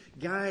innocent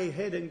guy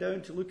heading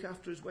down to look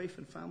after his wife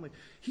and family.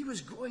 He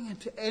was going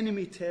into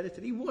enemy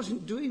territory. He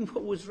wasn't doing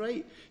what was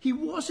right. He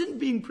wasn't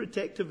being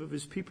protective of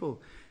his people.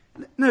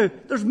 Now,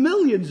 there's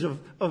millions of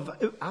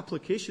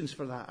applications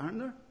for that, aren't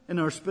there, in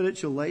our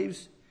spiritual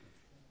lives?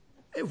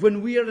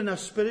 When we are in a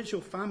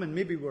spiritual famine,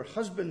 maybe we're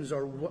husbands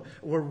or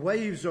we're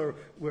wives or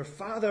we're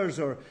fathers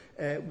or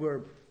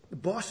we're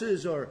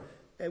bosses or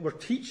we're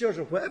teachers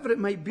or whatever it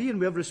might be, and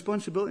we have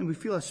responsibility and we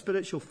feel a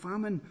spiritual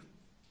famine.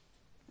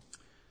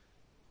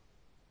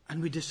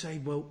 And we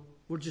decide, well,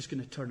 we're just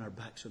going to turn our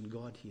backs on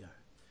God here.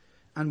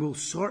 And we'll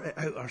sort it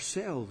out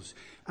ourselves.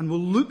 And we'll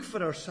look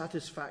for our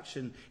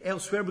satisfaction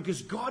elsewhere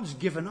because God's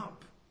given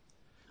up.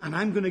 And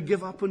I'm going to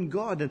give up on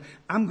God. And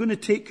I'm going to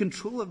take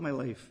control of my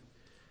life.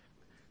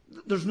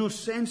 There's no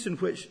sense in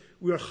which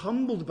we're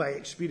humbled by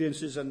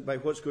experiences and by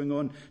what's going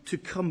on to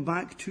come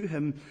back to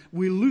Him.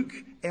 We look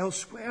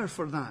elsewhere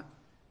for that.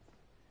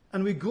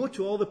 And we go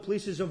to all the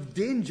places of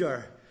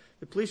danger.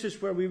 The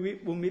places where we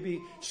will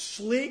maybe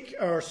slake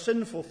our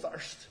sinful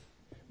thirst.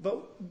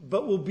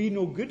 But will be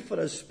no good for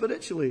us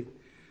spiritually.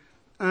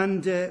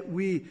 And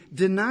we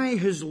deny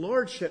His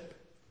lordship,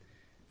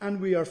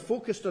 and we are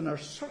focused on our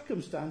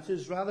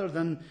circumstances rather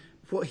than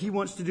what He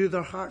wants to do with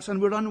our hearts,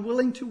 and we're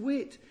unwilling to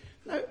wait.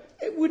 Now,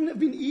 it wouldn't have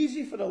been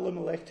easy for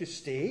Elimelech to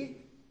stay.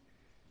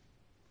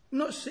 I'm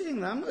not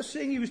saying that. I'm not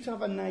saying he was to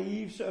have a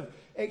naive sort of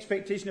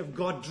expectation of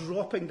God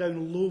dropping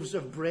down loaves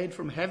of bread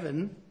from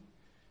heaven.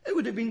 It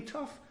would have been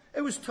tough.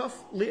 It was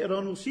tough later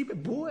on, we'll see,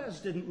 but Boaz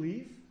didn't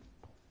leave.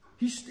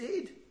 He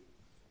stayed,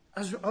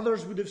 as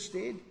others would have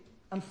stayed,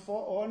 and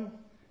fought on,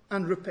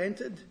 and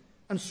repented,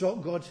 and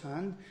sought God's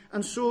hand.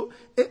 And so,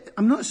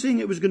 I'm not saying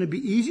it was going to be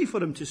easy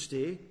for him to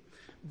stay,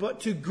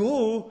 but to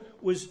go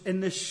was in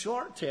the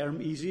short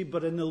term easy,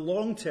 but in the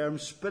long term,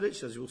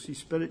 as we'll see,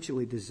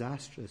 spiritually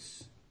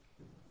disastrous.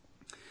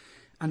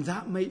 And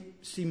that might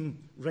seem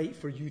right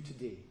for you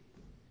today.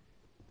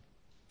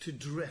 To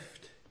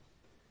drift.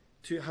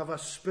 To have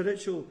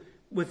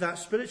with that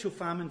spiritual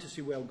famine to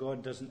say, well,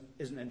 God isn't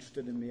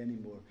interested in me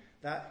anymore.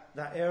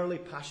 That early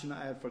passion that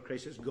I had for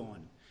Christ is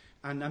gone.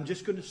 And I'm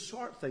just going to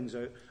sort things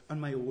out on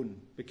my own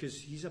because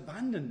He's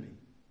abandoned me.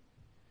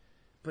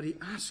 But He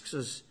asks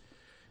us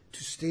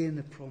to stay in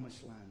the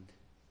promised land.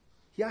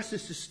 He asks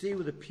us to stay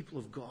with the people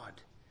of God,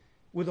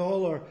 with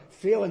all our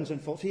failings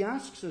and faults. He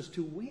asks us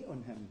to wait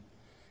on Him.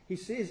 He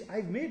says,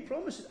 I've made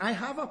promises. I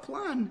have a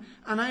plan,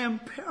 and I am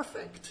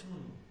perfect.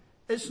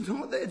 It's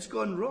not that it's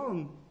gone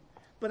wrong,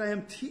 but I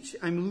am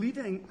I'm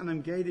leading, and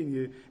I'm guiding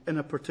you in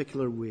a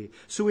particular way.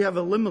 So we have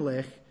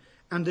Elimelech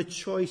and the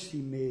choice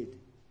he made.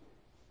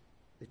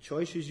 The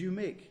choices you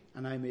make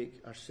and I make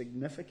are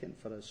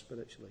significant for us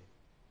spiritually.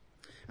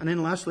 And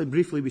then lastly,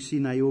 briefly, we see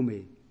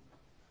Naomi.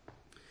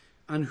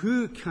 And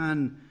who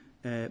can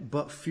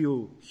but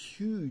feel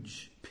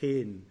huge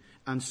pain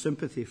and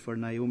sympathy for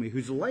Naomi,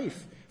 whose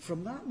life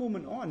from that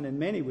moment on in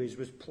many ways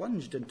was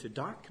plunged into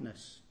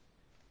darkness.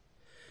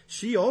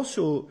 She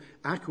also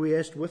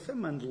acquiesced with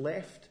him and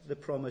left the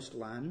promised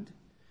land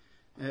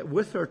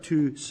with her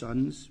 2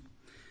 sons.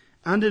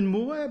 And in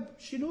Moab,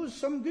 she knows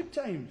some good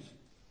times.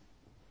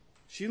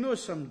 She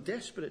knows some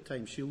desperate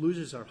times. She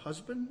loses her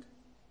husband.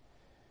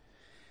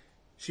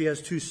 She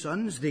has 2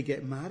 sons. They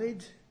get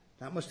married.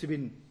 That must have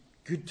been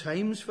good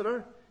times for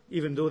her,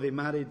 even though they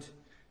married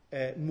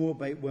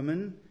Moabite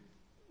women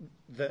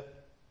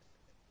that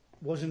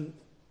wasn't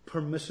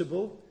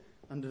permissible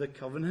under the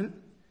covenant.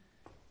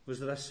 Was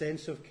there a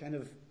sense of kind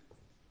of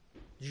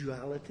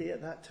duality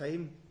at that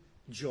time?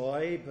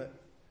 Joy, but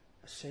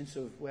a sense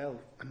of, well,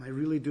 am I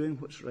really doing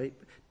what's right?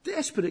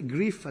 Desperate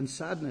grief and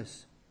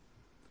sadness.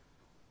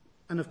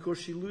 And of course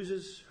she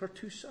loses her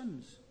 2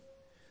 sons.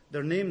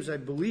 Their names, I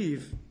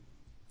believe,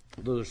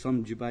 although there's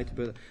some debate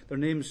about it, their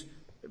names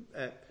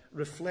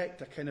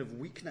reflect a kind of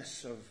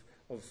weakness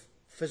of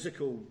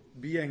physical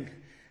being.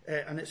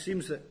 And it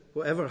seems that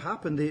whatever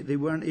happened, they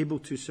weren't able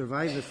to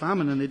survive the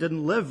famine, and they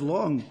didn't live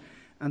long,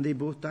 and they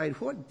both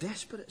died. What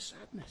desperate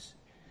sadness.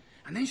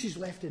 And then she's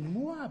left in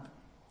Moab.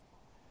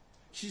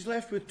 She's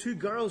left with 2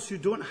 girls who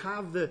don't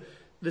have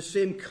the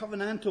same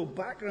covenantal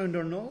background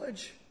or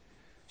knowledge.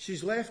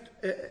 She's left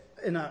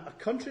in a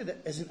country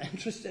that isn't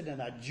interested in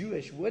a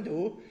Jewish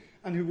widow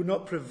and who would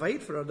not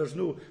provide for her. There's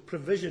no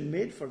provision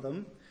made for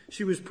them.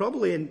 She was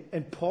probably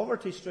in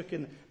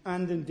poverty-stricken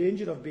and in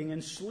danger of being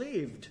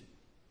enslaved.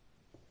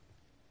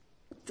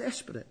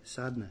 Desperate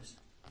sadness.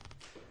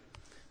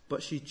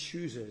 But she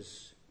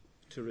chooses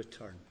to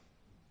return.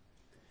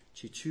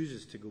 She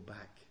chooses to go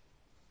back.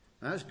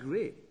 That's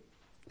great.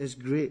 It's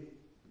great.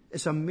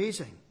 It's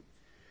amazing.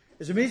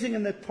 It's amazing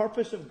in the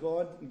purpose of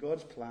God and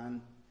God's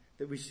plan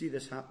that we see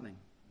this happening.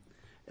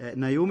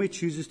 Naomi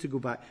chooses to go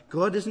back.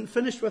 God isn't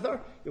finished with her.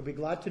 You'll be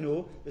glad to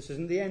know this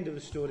isn't the end of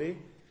the story.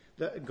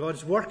 That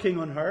God's working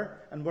on her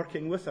and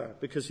working with her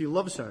because He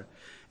loves her.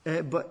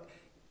 But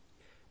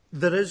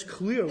there is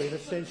clearly the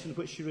sense in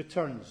which she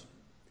returns.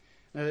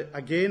 Now,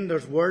 again,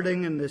 there's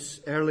wording in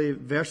this early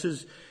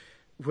verses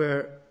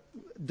where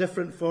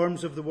different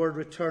forms of the word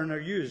return are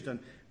used.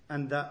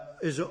 And that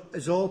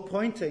is all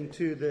pointing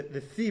to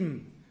the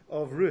theme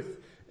of Ruth.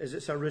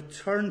 It's a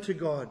return to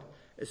God.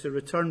 It's a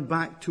return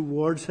back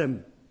towards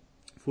Him.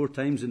 4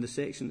 times in the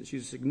section that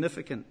she's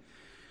significant.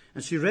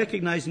 And she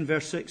recognized in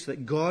verse 6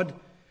 that God,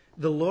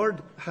 the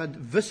Lord, had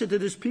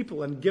visited His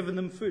people and given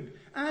them food.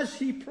 As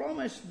He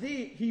promised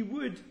He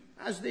would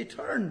as they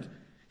turned.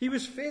 He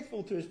was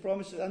faithful to His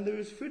promises and there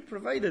was food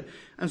provided.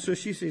 And so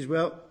she says,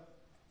 well,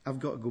 I've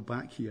got to go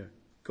back here.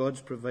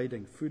 God's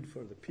providing food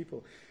for the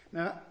people.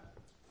 Now,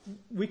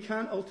 we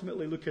can't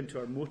ultimately look into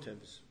our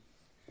motives.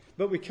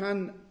 But we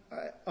can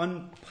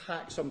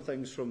unpack some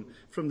things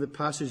from the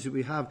passage that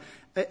we have.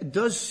 It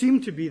does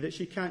seem to be that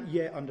she can't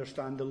yet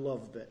understand the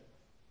love bit.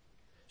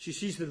 She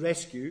sees the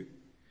rescue.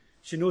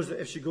 She knows that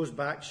if she goes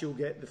back, she'll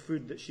get the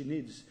food that she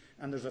needs.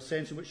 And there's a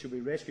sense in which she'll be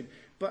rescued.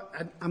 But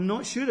I'm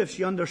not sure if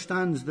she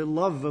understands the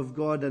love of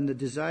God and the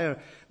desire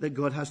that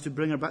God has to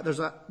bring her back.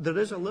 There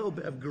is a little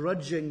bit of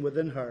grudging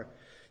within her.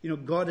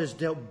 God has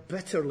dealt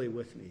bitterly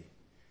with me.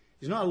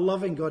 He's not a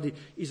loving God.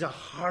 He's a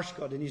harsh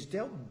God. And he's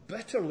dealt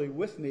bitterly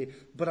with me.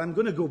 But I'm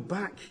going to go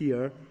back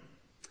here.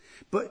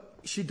 But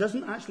she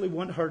doesn't actually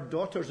want her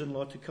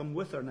daughters-in-law to come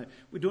with her. Now,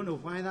 we don't know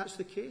why that's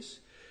the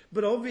case.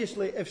 But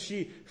obviously, if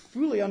she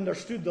fully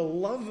understood the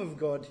love of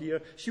God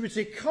here, she would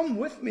say, come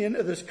with me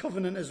into this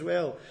covenant as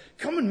well.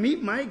 Come and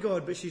meet my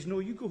God. But she's, no,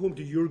 you go home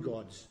to your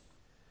gods.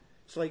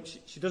 It's like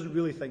she doesn't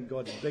really think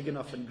God's big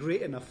enough and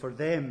great enough for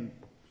them.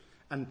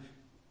 And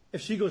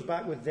if she goes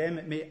back with them,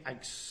 it may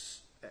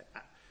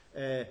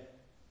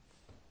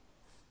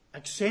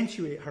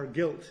accentuate her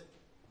guilt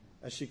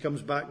as she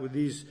comes back with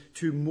these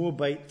two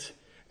Moabite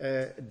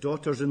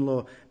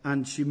daughters-in-law,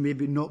 and she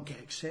maybe not get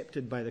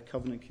accepted by the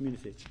covenant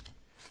community.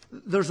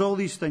 There's all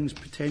these things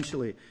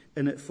potentially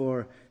in it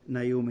for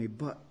Naomi,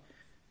 but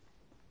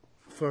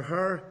for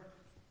her,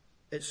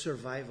 it's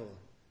survival.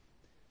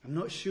 I'm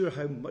not sure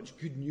how much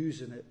good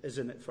news is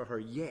in it for her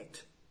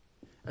yet,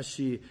 as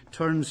she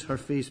turns her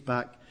face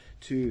back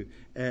to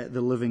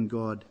the living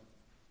God.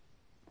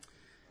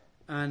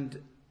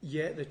 And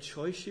yet the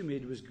choice she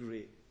made was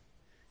great.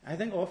 I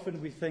think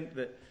often we think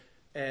that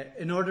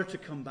in order to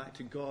come back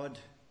to God,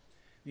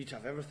 we need to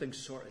have everything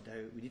sorted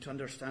out. We need to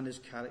understand his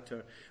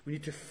character. We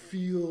need to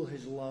feel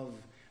his love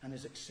and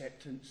his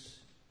acceptance.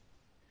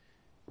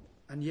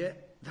 And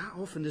yet, that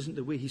often isn't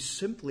the way. He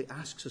simply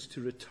asks us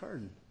to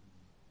return.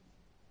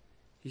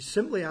 He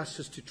simply asks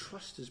us to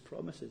trust his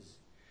promises.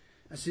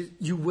 And says,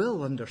 you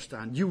will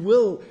understand. It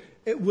will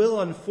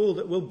unfold.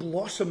 It will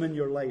blossom in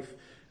your life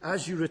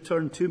as you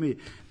return to me.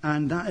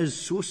 And that is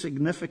so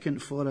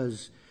significant for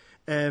us.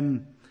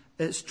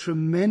 It's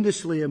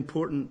tremendously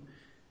important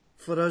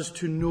for us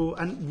to know,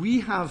 and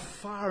we have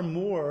far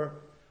more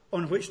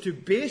on which to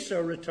base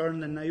our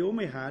return than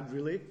Naomi had,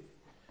 really,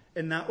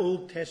 in that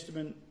Old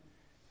Testament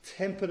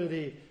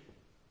temporary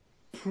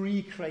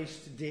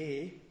pre-Christ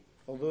day.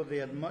 Although they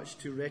had much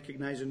to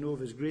recognize and know of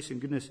his grace and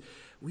goodness,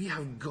 we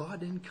have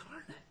God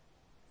incarnate.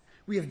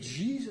 We have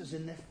Jesus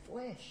in the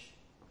flesh.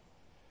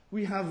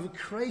 We have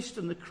Christ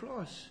on the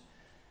cross.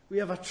 We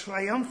have a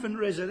triumphant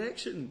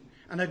resurrection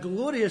and a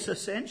glorious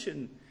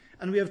ascension.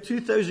 And we have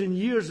 2,000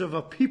 years of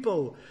a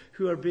people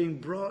who are being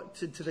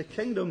brought into the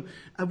kingdom.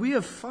 And we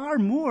have far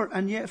more.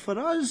 And yet for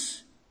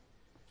us,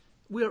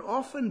 we're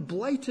often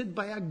blighted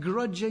by a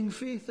grudging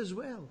faith as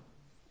well.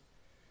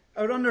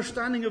 Our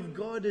understanding of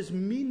God is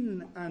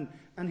mean and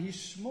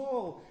he's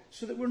small,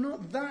 so that we're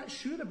not that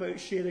sure about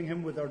sharing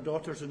him with our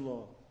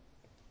daughters-in-law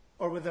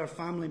or with our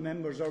family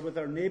members or with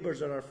our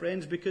neighbours or our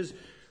friends, because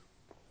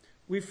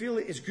we feel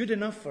it is good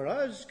enough for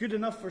us, good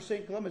enough for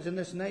St. Columbus in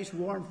this nice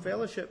warm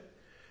fellowship.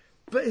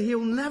 But he'll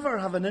never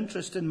have an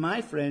interest in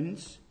my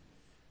friends,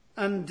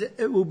 and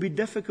it will be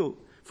difficult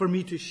for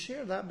me to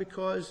share that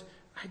because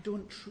I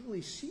don't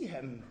truly see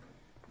him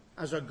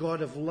as a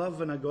God of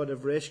love and a God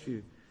of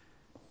rescue,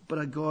 but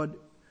a God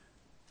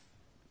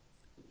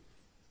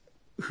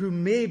who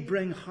may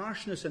bring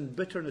harshness and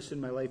bitterness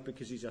in my life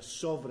because he's a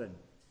sovereign,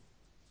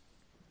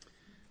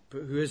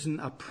 but who isn't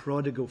a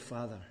prodigal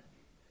father,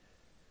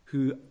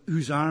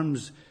 whose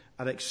arms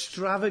are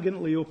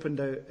extravagantly opened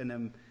out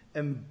in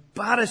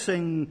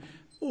embarrassing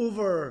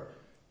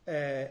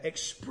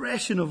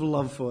expression of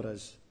love for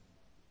us,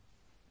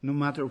 no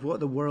matter what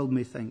the world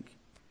may think.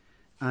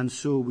 And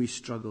so we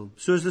struggle.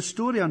 So as the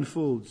story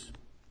unfolds,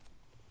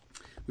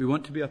 we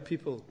want to be a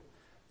people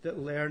that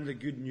learn the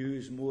good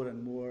news more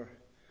and more,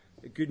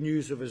 the good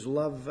news of his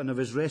love and of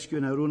his rescue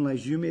in our own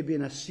lives. You may be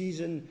in a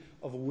season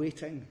of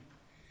waiting.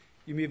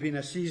 You may be in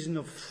a season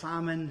of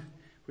famine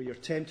where you're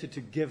tempted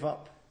to give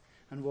up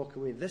and walk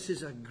away. This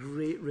is a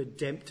great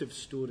redemptive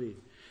story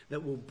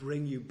that will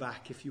bring you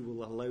back if you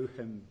will allow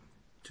him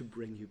to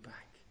bring you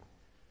back.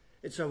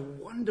 It's a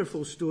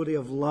wonderful story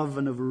of love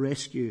and of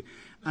rescue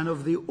and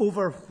of the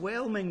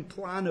overwhelming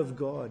plan of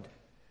God,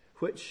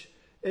 which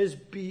is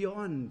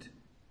beyond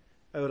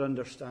our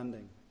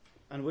understanding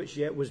and which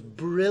yet was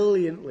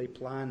brilliantly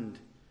planned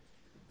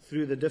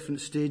through the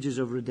different stages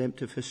of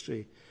redemptive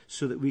history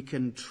so that we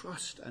can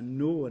trust and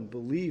know and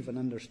believe and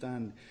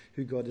understand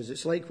who God is.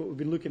 It's like what we've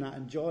been looking at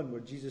in John,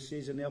 where Jesus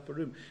says in the upper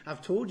room,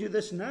 I've told you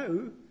this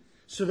now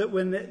so that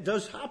when it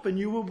does happen,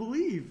 you will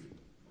believe.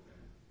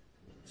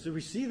 So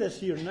we see this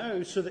here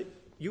now so that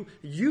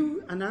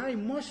you and I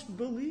must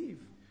believe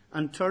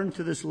and turn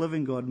to this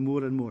living God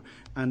more and more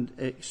and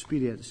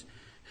experience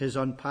his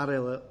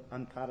unparalleled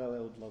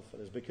love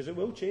for us, because it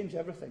will change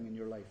everything in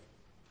your life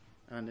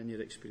and in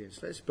your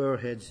experience. Let's bow our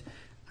heads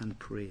and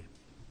pray.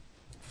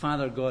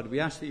 Father God, we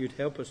ask that you'd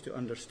help us to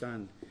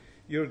understand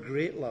your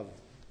great love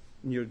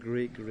and your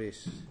great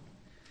grace,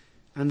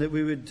 and that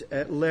we would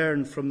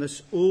learn from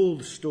this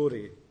old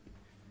story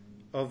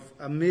of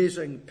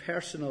amazing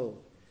personal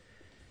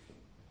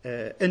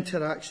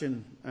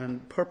interaction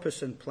and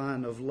purpose and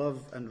plan of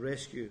love and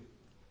rescue,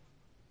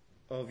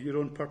 of your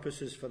own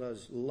purposes for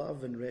us,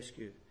 love and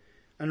rescue.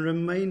 And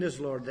remind us,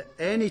 Lord, that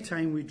any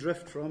time we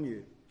drift from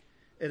you,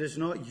 it is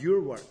not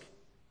your work.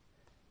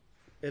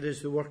 It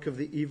is the work of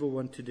the evil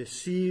one to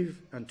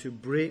deceive and to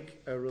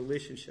break our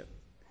relationship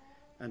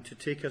and to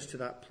take us to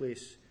that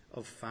place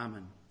of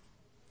famine.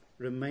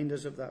 Remind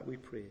us of that, we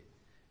pray.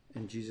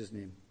 In Jesus'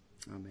 name,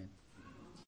 amen.